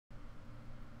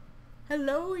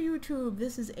Hello YouTube,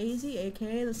 this is AZ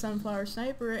aka the Sunflower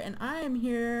Sniper, and I am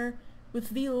here with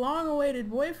the long-awaited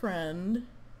boyfriend,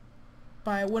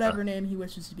 by whatever name he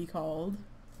wishes to be called.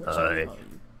 What shall we call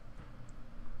you?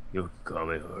 You can call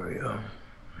me Oreo.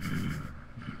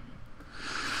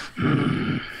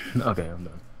 Okay, I'm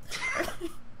done.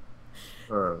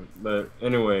 Alright, but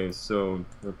anyway, so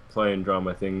we're playing Draw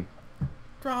My Thing.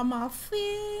 Draw my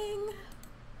thing.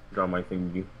 Draw My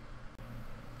Thing.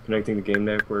 Connecting the game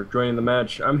network, joining the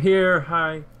match. I'm here,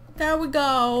 hi. There we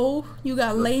go. You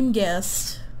got lame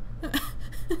guest. Yeah,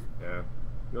 you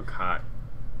look hot.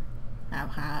 I'm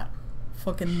hot.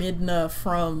 Fucking Midna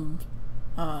from,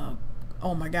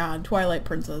 oh my god, Twilight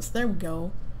Princess. There we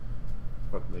go.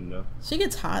 Fuck Linda. She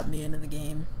gets hot in the end of the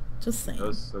game. Just saying. She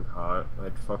does look hot.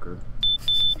 I'd fuck her.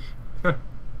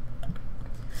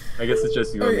 I guess it's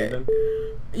just you and me then?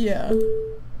 Yeah.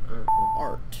 Okay.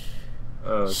 Art.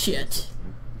 Shit.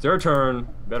 It's your turn.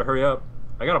 Better hurry up.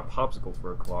 I got a popsicle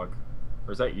for a clock.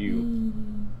 Or is that you?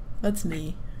 That's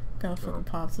me. Got a fucking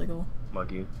popsicle.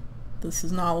 Muggy. This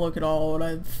does not look at all what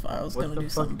I was gonna do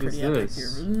something pretty epic here.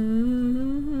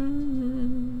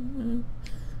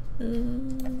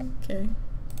 Okay.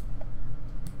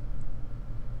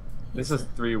 This is a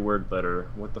 3-word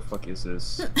letter. What the fuck is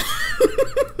this?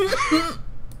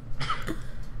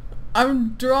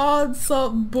 I'm drawing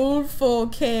something beautiful,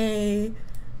 K.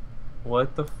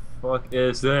 What the fuck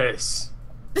is this?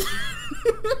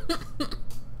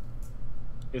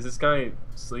 Is this guy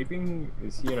sleeping?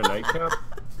 Is he in a nightcap?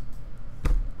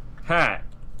 Hat.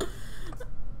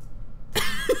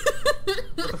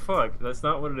 What the fuck? That's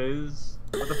not what it is.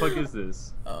 What the fuck is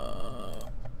this?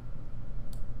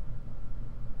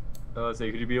 Let's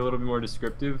say, could you be a little bit more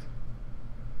descriptive?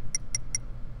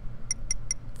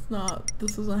 It's not.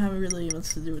 This doesn't have really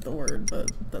much to do with the word, but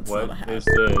that's what not a hat. Is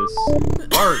this?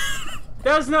 Art.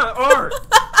 That's not art.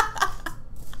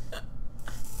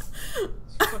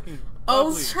 It's fucking I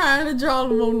was trying to draw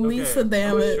the Mona Lisa,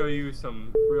 damn it. I'm gonna show you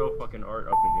some real fucking art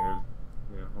up in here.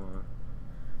 Yeah, hold on.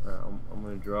 Alright, I'm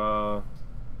gonna draw.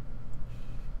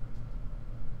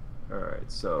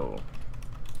 Alright, so.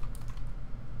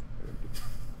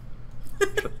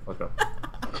 Shut the fuck up.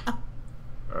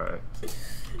 Alright.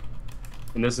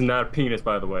 And this is not a penis,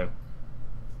 by the way.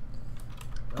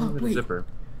 Oh, wait. Zipper.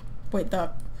 Wait,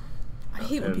 that. I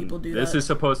hate when people do that. This is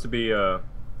supposed to be a.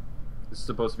 This is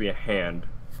supposed to be a hand.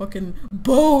 Fucking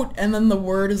boat, and then the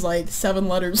word is like 7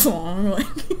 letters long. Like.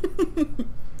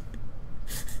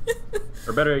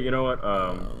 Or better, you know what?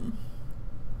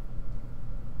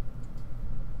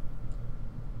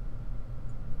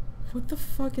 What the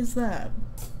fuck is that?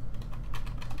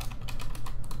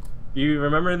 You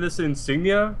remember this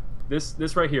insignia?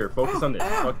 This right here. Focus on this.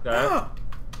 Fuck that.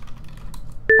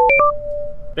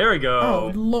 There we go.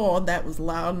 Oh lord, that was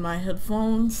loud in my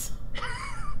headphones.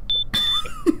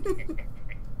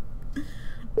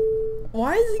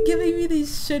 Why is he giving me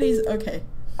these shitties? Okay.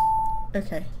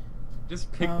 Okay.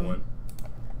 Just pick one.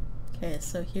 Okay,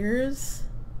 so here's...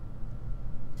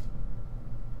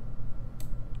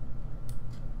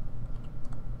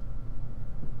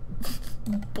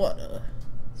 butter.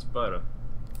 It's butter.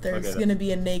 There's gonna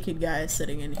be a naked guy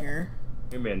sitting in here.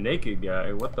 Gonna be a naked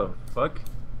guy? What the fuck?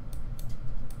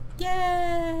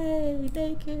 Yay!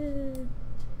 Naked!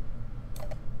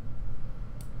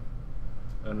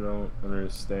 I don't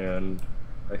understand.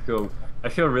 I feel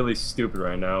really stupid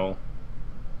right now.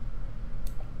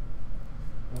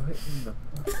 What in the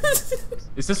fuck?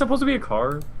 Is this supposed to be a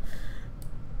car?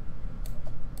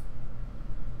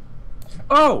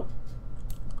 Oh!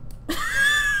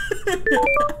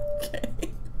 Okay.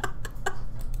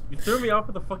 You threw me off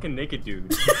with a fucking naked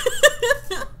dude.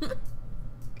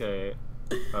 Okay.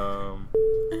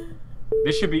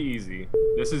 This should be easy.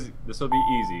 This will be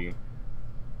easy.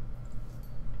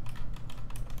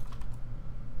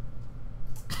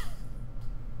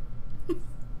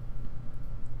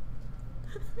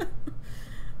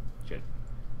 Shit.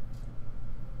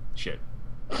 Shit.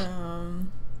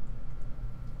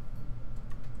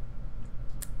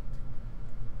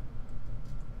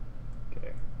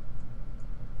 Okay.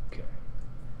 Okay.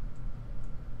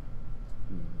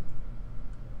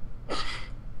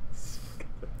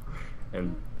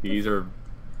 And these are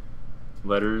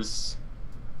letters.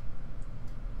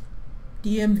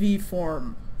 DMV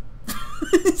form.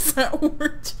 Is that what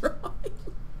we're drawing?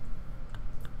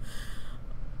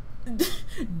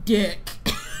 Dick.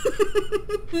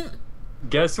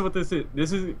 Guess what this is?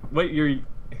 This is what you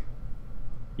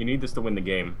need this to win the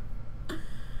game.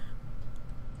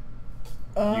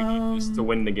 You need this to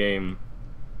win the game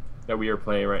that we are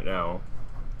playing right now.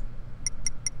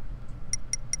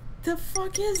 The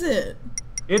fuck is it?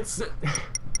 It's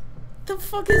The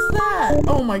fuck is that?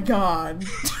 Oh my god.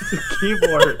 It's a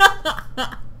keyboard.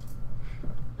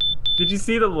 Did you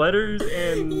see the letters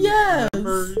and Yes!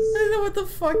 numbers? I don't know what the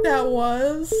fuck that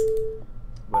was.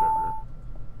 Whatever.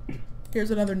 Here's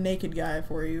another naked guy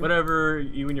for you. Whatever,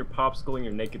 you and your popsicle and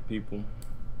your naked people.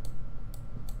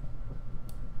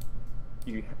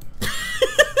 You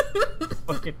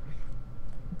fucking...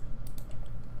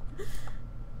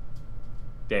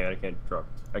 Damn, I can't draw.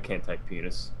 I can't type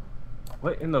penis.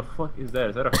 What in the fuck is that?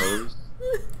 Is that a hose?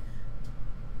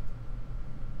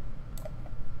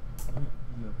 What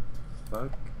in the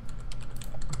fuck?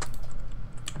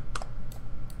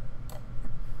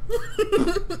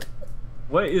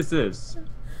 What is this?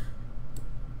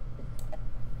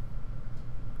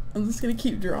 I'm just gonna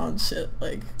keep drawing shit,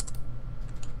 like...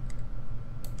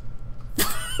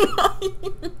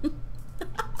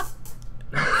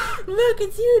 Look,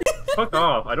 it's you! Fuck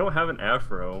off, I don't have an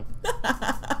afro.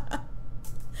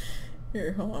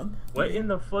 Here, hold on. What in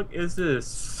the fuck is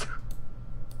this?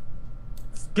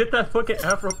 Get that fucking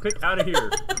afro pick out of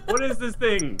here. What is this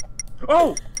thing?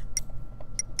 Oh!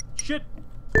 Shit!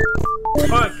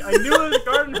 Fuck, I knew it was a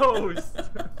garden hose!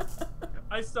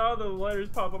 I saw the letters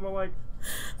pop up, I'm like...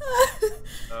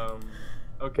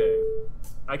 okay.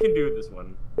 I can do this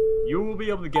one. You will be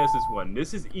able to guess this one.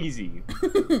 This is easy.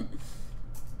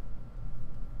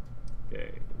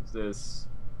 Okay, is this...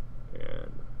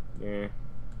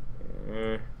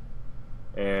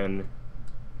 And...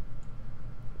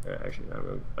 actually, I'm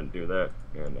going to undo that.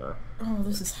 And, oh,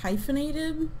 this is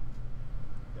hyphenated?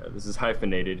 Yeah, this is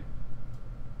hyphenated.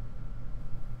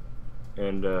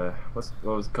 And, what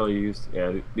was the color you used?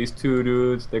 Yeah, these two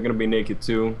dudes, they're gonna be naked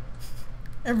too.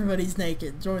 Everybody's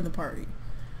naked. Join the party.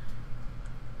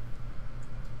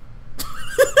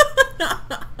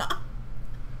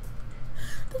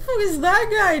 The fuck is that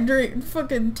guy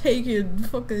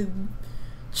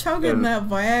chugging that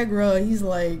Viagra? He's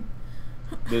like...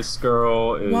 This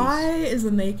girl is... Why is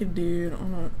a naked dude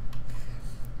on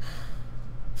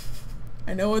a...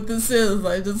 I know what this is,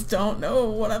 I just don't know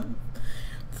what I'm...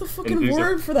 What's the fucking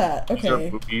word for that? Okay.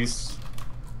 Boobies.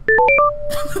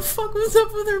 What the fuck was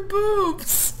up with her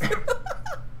boobs?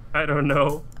 I don't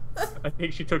know. I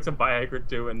think she took some Viagra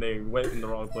too and they went in the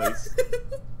wrong place.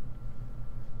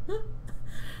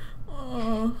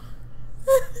 Oh.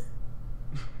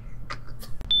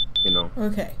 You know.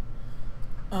 Okay.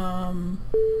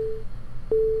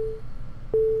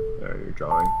 There, you're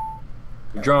drawing.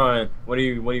 You're drawing. What are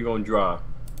you going to draw?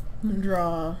 I'm gonna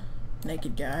draw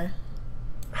naked guy.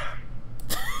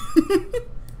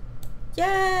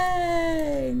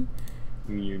 Yay!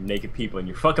 Your naked people and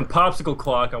your fucking popsicle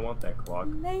clock. I want that clock.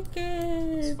 Naked.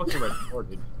 It's fucking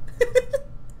retarded.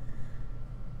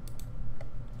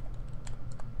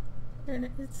 And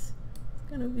it's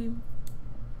gonna be...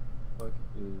 Fuck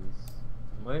is...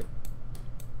 What?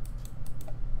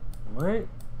 What?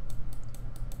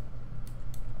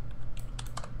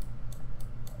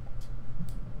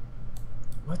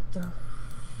 What the...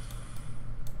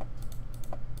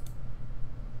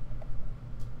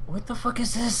 What the fuck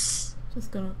is this?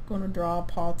 Just gonna draw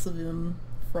pots of him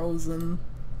frozen.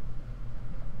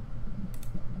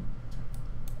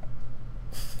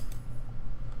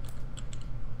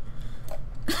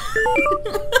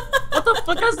 What the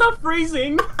fuck? That's not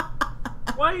freezing!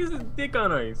 Why is his dick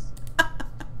on ice?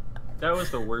 That was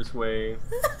the worst way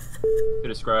to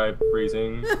describe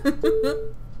freezing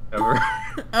ever.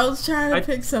 I was trying to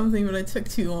pick something, but I took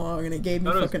too long, and it gave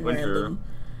me fucking random.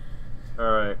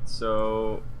 Alright,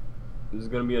 so... This is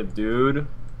gonna be a dude.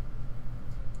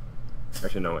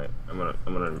 Actually, no, wait. I'm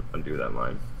gonna undo that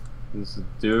line. This is a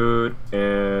dude,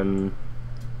 and...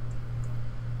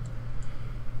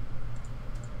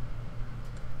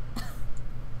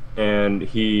 And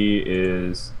he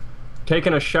is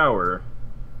taking a shower.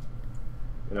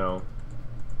 You know.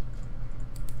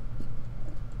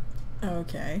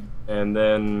 Okay. And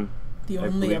then... The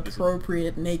only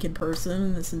appropriate naked person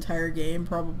in this entire game,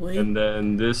 probably. And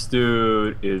then this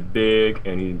dude is big,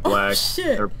 and he's black. Oh,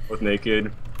 shit. They're both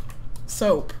naked.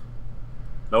 Soap.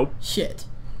 Nope. Shit.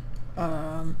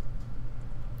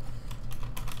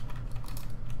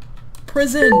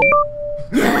 Prison!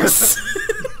 Yes!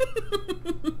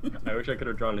 I wish I could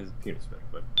have drawn his penis back,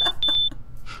 but...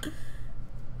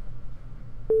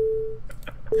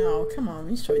 Oh, come on.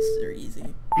 These choices are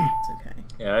easy. It's okay.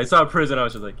 Yeah, I saw prison, I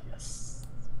was just like, yes.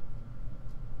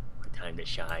 What time to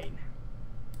shine.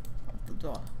 The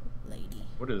door, lady.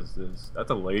 What is this?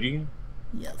 That's a lady?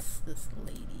 Yes, this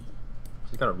lady.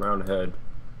 She's got a round head.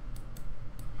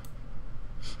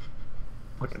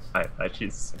 Fucking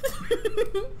eyelashes.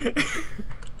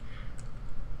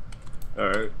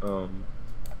 Alright,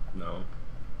 no.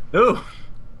 Ooh.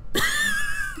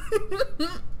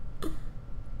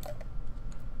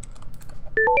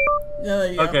 Yeah,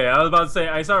 there you go. Okay, I was about to say,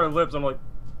 I saw her lips, I'm like...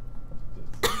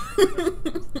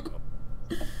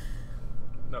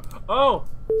 No. Oh!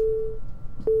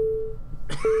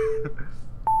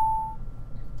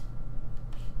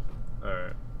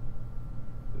 Alright.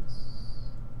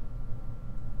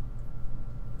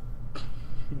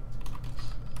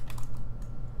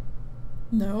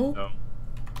 No? No.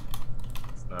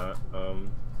 It's not,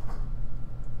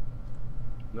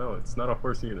 No, it's not a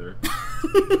horse either.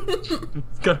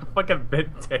 It's got a fucking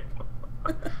bent tail.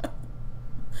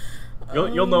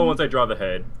 You'll know once I draw the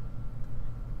head.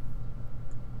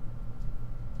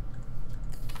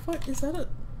 What is that?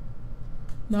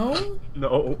 No?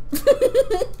 No.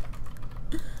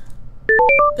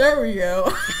 There we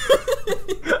go.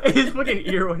 His fucking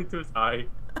ear went into his eye.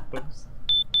 Oops.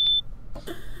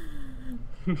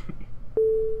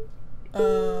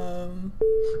 Oh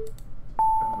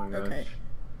my gosh. Okay.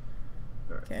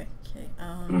 Right.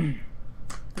 Okay.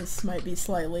 This might be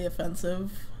slightly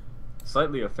offensive.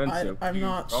 Slightly offensive. I'm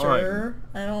not sure.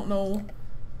 I don't know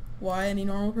why any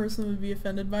normal person would be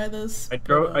offended by this.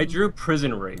 I drew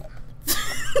prison rape.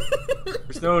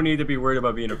 There's no need to be worried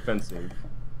about being offensive.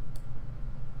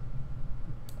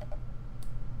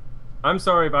 I'm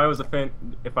sorry if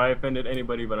I offended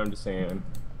anybody, but I'm just saying.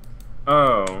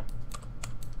 Oh.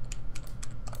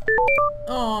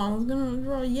 Oh, I was gonna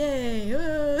draw yay.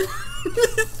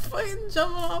 Fucking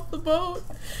jumping off the boat.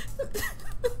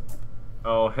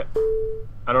 Oh,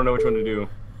 I don't know which one to do.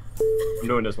 I'm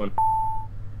doing this one.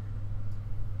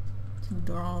 Too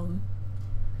drawn.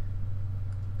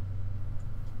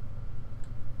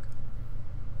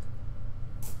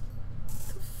 What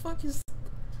the fuck is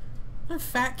that? A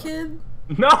fat kid?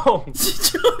 No!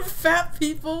 Fat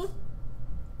people?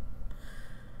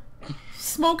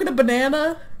 Smoking a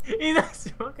banana? He's not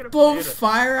smoking a Blowing banana.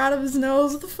 fire out of his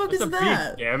nose? What the fuck It's is a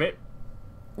that? beak, damn it.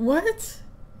 What? It's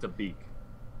a beak.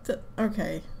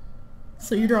 Okay.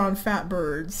 So you're drawing fat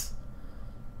birds.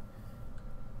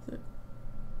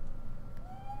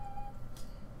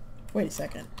 Wait a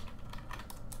second.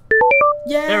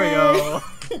 Yay! There we go.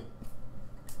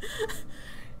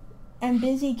 I'm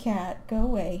busy, cat. Go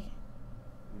away.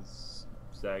 It's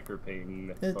Zach or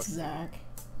Peyton. It's Zach.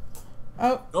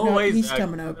 Oh, Go no, away, he's Zach.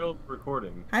 coming up. Middle of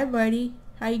recording. Hi, buddy.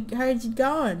 How's it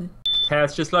going?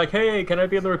 Cat's just like, hey, can I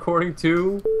be on the recording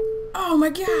too? Oh my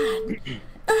god!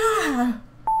 Ah!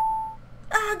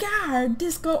 Oh god!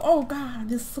 Oh god!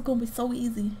 This is gonna be so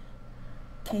easy.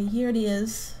 Okay, here it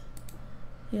is.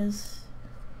 Here's...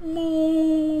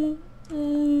 Yay!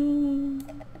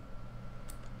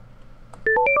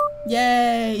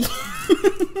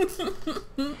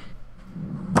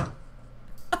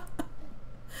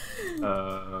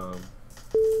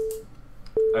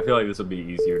 I feel like this will be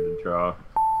easier to draw.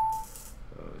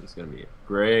 So it's gonna be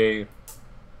gray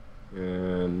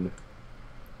and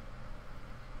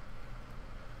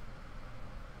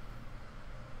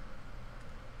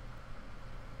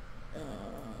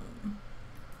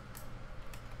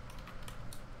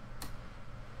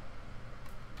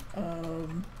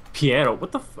piano.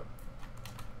 What the fuck?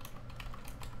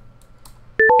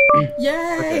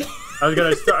 Yay! Okay. I was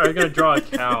gonna draw a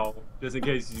cow just in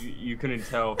case you couldn't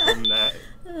tell from that.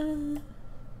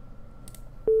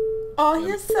 Oh,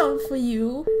 here's some for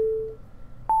you.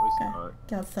 No, it's not.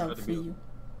 Got some for you.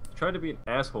 Tried to be an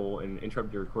asshole and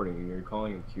interrupt your recording, and you're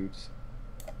calling him cute.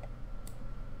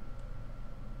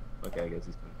 Okay, I guess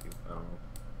he's kind of cute. I don't know.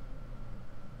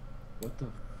 What the?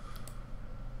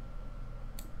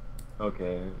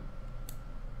 Okay.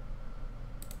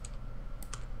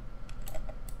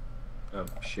 Oh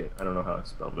shit! I don't know how to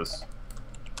spell this.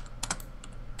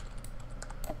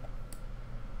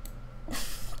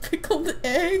 Pickled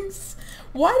eggs?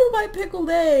 Why do my pickled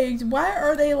eggs? Why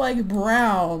are they like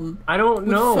brown? I don't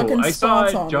know. I saw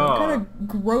a jaw. What kind of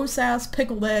gross ass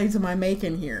pickled eggs am I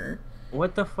making here?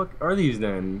 What the fuck are these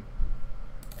then?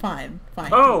 Fine.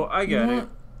 Oh, I get it.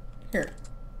 Here.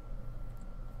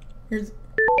 Here's.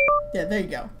 Yeah, there you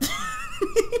go.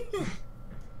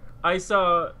 I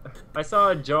saw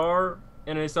a jar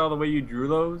and I saw the way you drew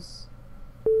those.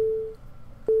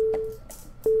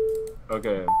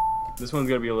 Okay. This one's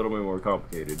gonna be a little bit more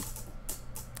complicated.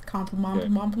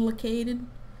 Complicated?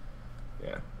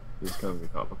 Yeah. This is gonna be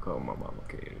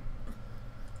complicated.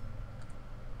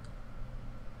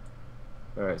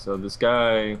 Alright, so this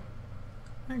guy...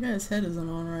 That guy's head isn't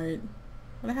on right.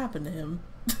 What happened to him?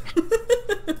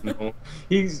 No.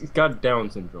 He's got Down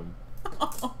syndrome.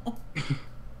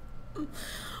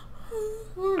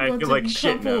 I feel like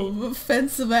shit now.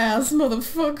 Offensive ass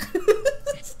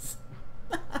motherfuckers.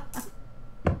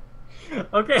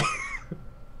 Okay.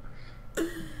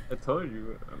 I told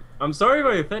you. I'm sorry if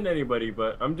I offend anybody,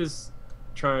 but I'm just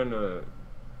trying to.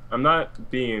 I'm not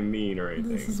being mean or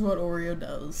anything. This is what Oreo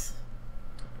does.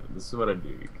 This is what I do.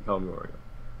 You can call me Oreo.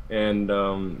 And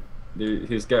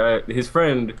his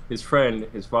friend,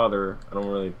 his father. I don't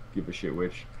really give a shit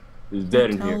which is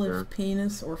dead in here. If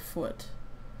penis or foot.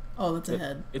 Oh, that's a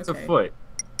head. It's okay. a foot.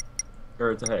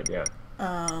 Or it's a head. Yeah.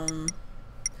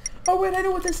 Oh wait, I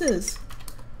know what this is.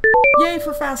 Yay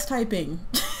for fast typing.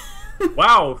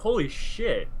 Wow! Holy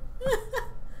shit!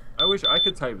 I wish I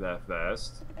could type that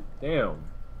fast. Damn.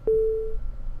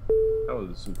 That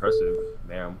was impressive,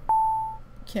 ma'am.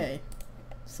 Okay,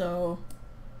 so...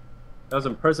 That was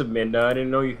impressive, Minda. I didn't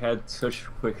know you had such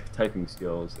quick typing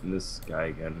skills. And this guy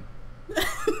again.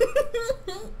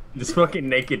 This fucking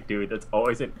naked dude that's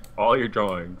always in all your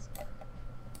drawings.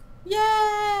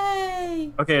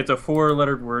 Yay! Okay, it's a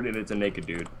 4-lettered word and it's a naked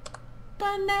dude.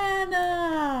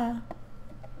 Banana!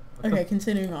 Okay,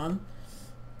 continuing on.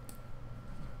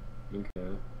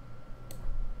 Okay.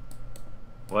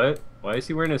 What? Why is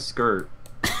he wearing a skirt?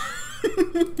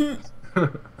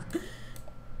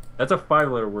 That's a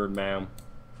 5-letter word, ma'am.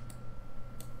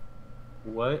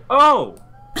 What? Oh!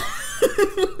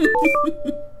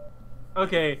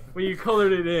 Okay, when you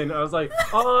colored it in, I was like,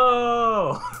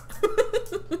 oh!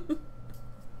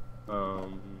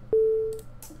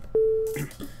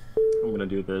 I'm gonna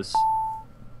do this.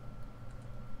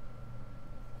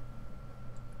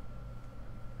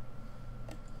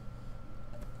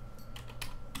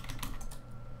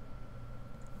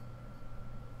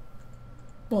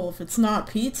 Well, if it's not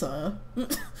pizza...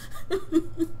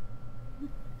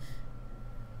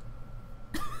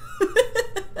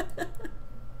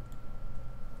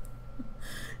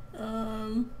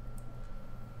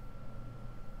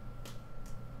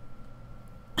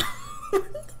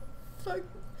 Fuck.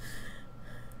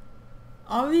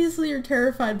 Obviously you're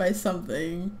terrified by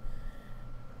something.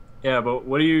 Yeah, but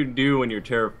what do you do when you're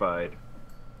terrified?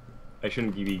 I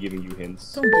shouldn't be giving you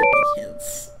hints. Don't give me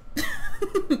hints.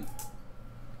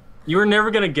 You were never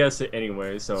gonna guess it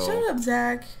anyway, so... Shut up,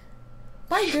 Zach.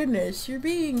 My goodness, you're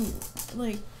being,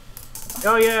 like...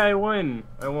 Oh yeah, I won.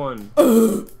 I won.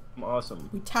 I'm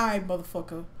awesome. We tied,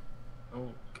 motherfucker. I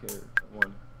don't care. I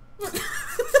won.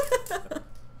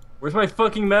 Where's my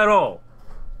fucking medal?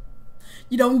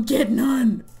 You don't get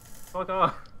none. Fuck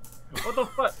off. What the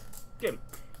fuck? Get him.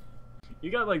 You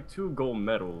got like 2 gold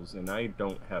medals, and I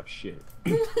don't have shit.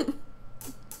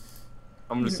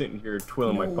 I'm just sitting here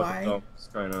twiddling my fucking thumbs,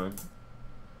 trying to...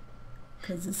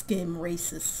 Because this game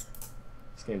racist.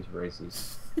 This game's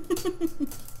racist.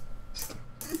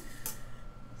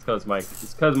 It's cause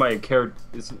my character,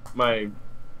 it's my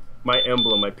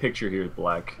emblem, my picture here is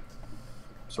black.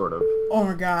 Sort of. Oh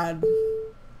my god.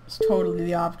 It's totally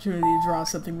the opportunity to draw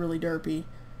something really derpy.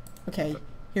 Okay,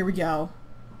 here we go.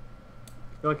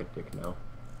 I feel like a dick now.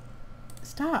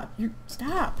 Stop.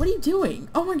 Stop. What are you doing?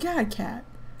 Oh my god, cat.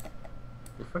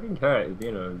 Your fucking cat is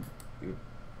being a...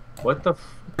 What the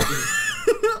f...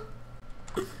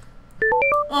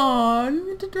 Aw, I didn't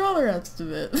mean to draw the rest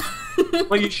of it.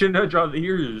 Well, you shouldn't have drawn the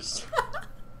ears.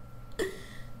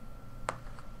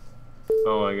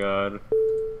 Oh my god.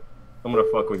 I'm gonna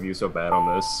fuck with you so bad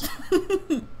on this.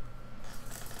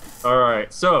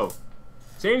 Alright, so...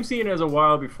 Same scene as a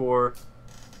while before.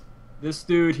 This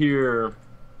dude here...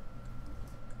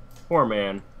 Poor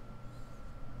man.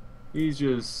 He's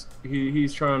just...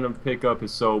 He's trying to pick up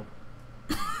his soap.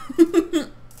 It's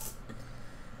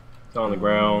on the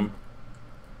ground.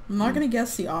 I'm not gonna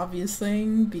guess the obvious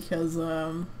thing because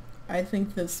I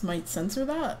think this might censor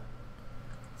that.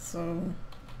 So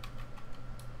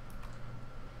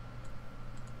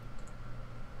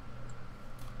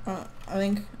I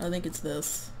think it's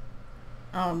this.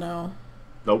 I don't know.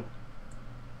 Nope.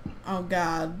 Oh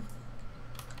god.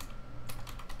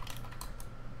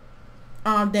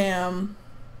 Oh damn.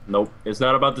 Nope. It's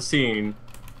not about the scene.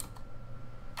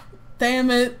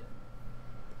 Damn it.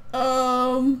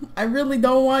 I really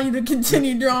don't want you to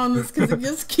continue drawing this because it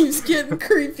just keeps getting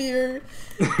creepier.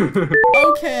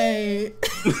 Okay.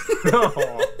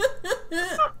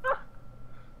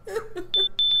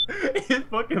 His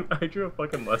fucking, I drew a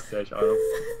fucking mustache on him.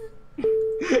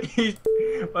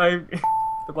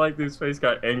 The black dude's face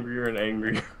got angrier and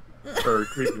angrier. Or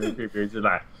creepier and creepier. He's just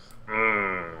like,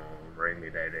 bring me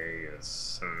that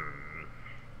ass.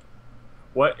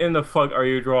 What in the fuck are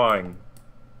you drawing?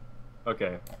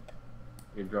 Okay.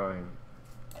 You're drawing.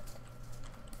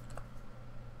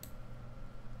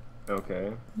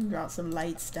 Okay. Draw some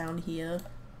lights down here.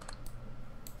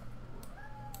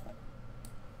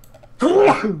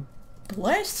 Oh,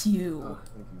 Bless you.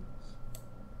 thank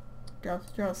you.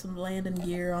 Drop some landing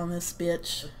gear on this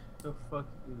bitch. What the fuck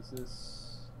is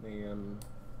this, man?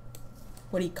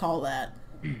 What do you call that?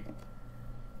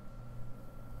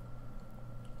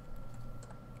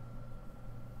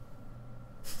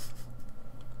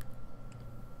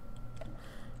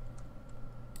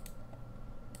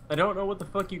 I don't know what the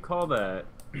fuck you call that.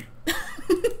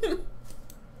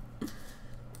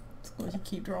 Suppose you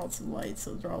keep drawing some lights,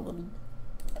 so draw a little...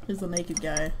 Here's the naked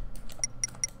guy.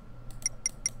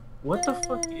 What the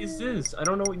fuck is this? I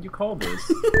don't know what you call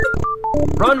this.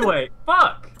 Runway!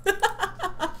 Fuck!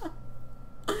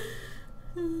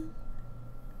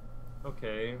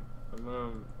 Okay,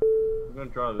 I'm gonna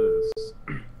draw this.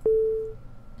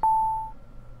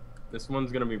 This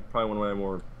one's gonna be probably one of my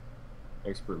more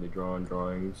expertly drawn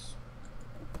drawings.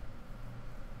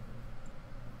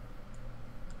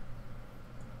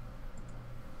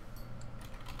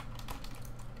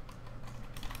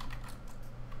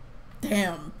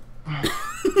 Damn.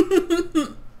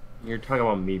 You're talking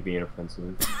about me being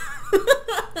offensive.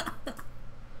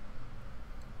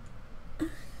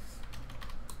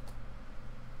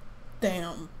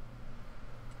 Damn.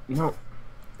 No.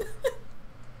 This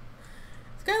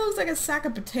guy looks like a sack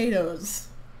of potatoes.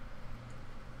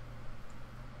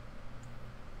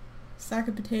 Sack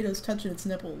of potatoes touching its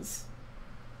nipples.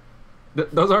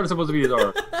 Those aren't supposed to be his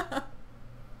arm.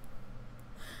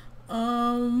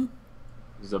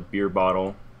 This is a beer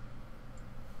bottle.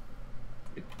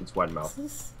 It's wide mouth.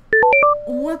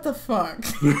 What the fuck?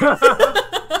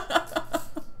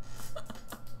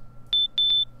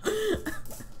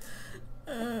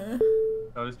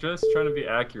 I was just trying to be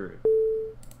accurate.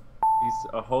 He's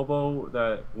a hobo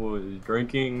that was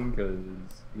drinking because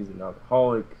he's an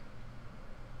alcoholic.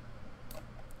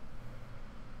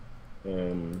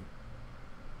 And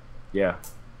yeah.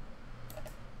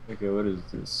 Okay, what is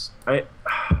this? Fuck,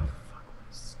 what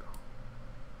is this called?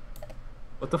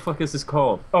 What the fuck is this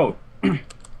called? Oh.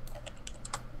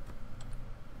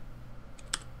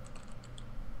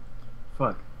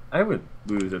 Fuck. I would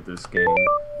lose at this game.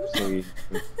 So easy.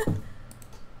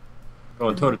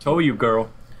 Going toe to toe, you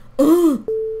girl.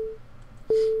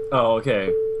 Oh,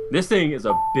 okay. This thing is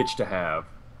a bitch to have.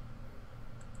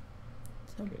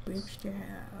 It's a bitch to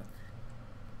have.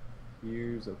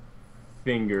 Here's a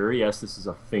finger. Yes, this is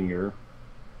a finger.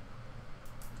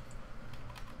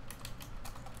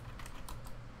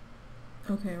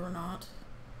 Okay, we're not.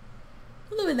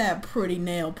 Look at that pretty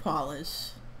nail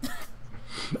polish.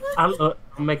 I'm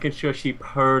making sure she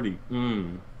pretty.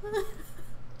 And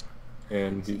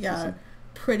She got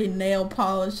pretty nail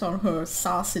polish on her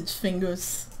sausage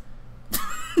fingers.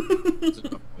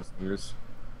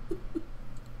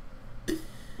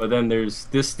 But then there's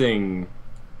this thing.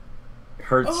 It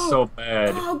hurts so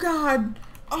bad. Oh god.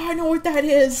 Oh, I know what that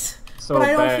is. So but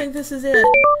I don't bad. think this is it.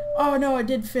 Oh no, it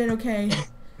did fit, okay.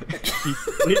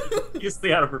 You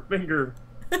stay out of her finger.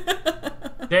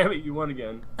 Damn it, you won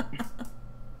again.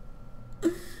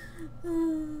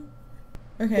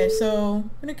 Okay, so I'm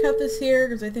gonna cut this here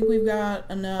because I think we've got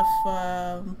enough.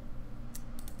 I'm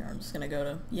just gonna go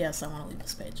to yes. I want to leave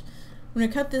this page. I'm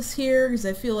gonna cut this here because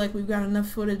I feel like we've got enough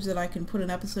footage that I can put an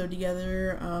episode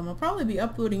together. I'll probably be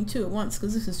uploading 2 at once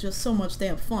because this is just so much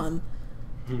damn fun.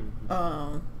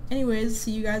 Anyways,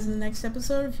 see you guys in the next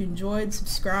episode. If you enjoyed,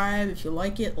 subscribe. If you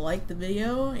like it, like the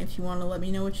video. If you want to let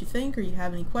me know what you think or you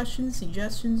have any questions,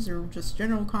 suggestions, or just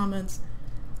general comments,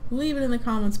 leave it in the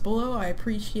comments below. I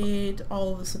appreciate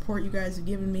all of the support you guys have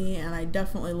given me, and I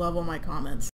definitely love all my comments.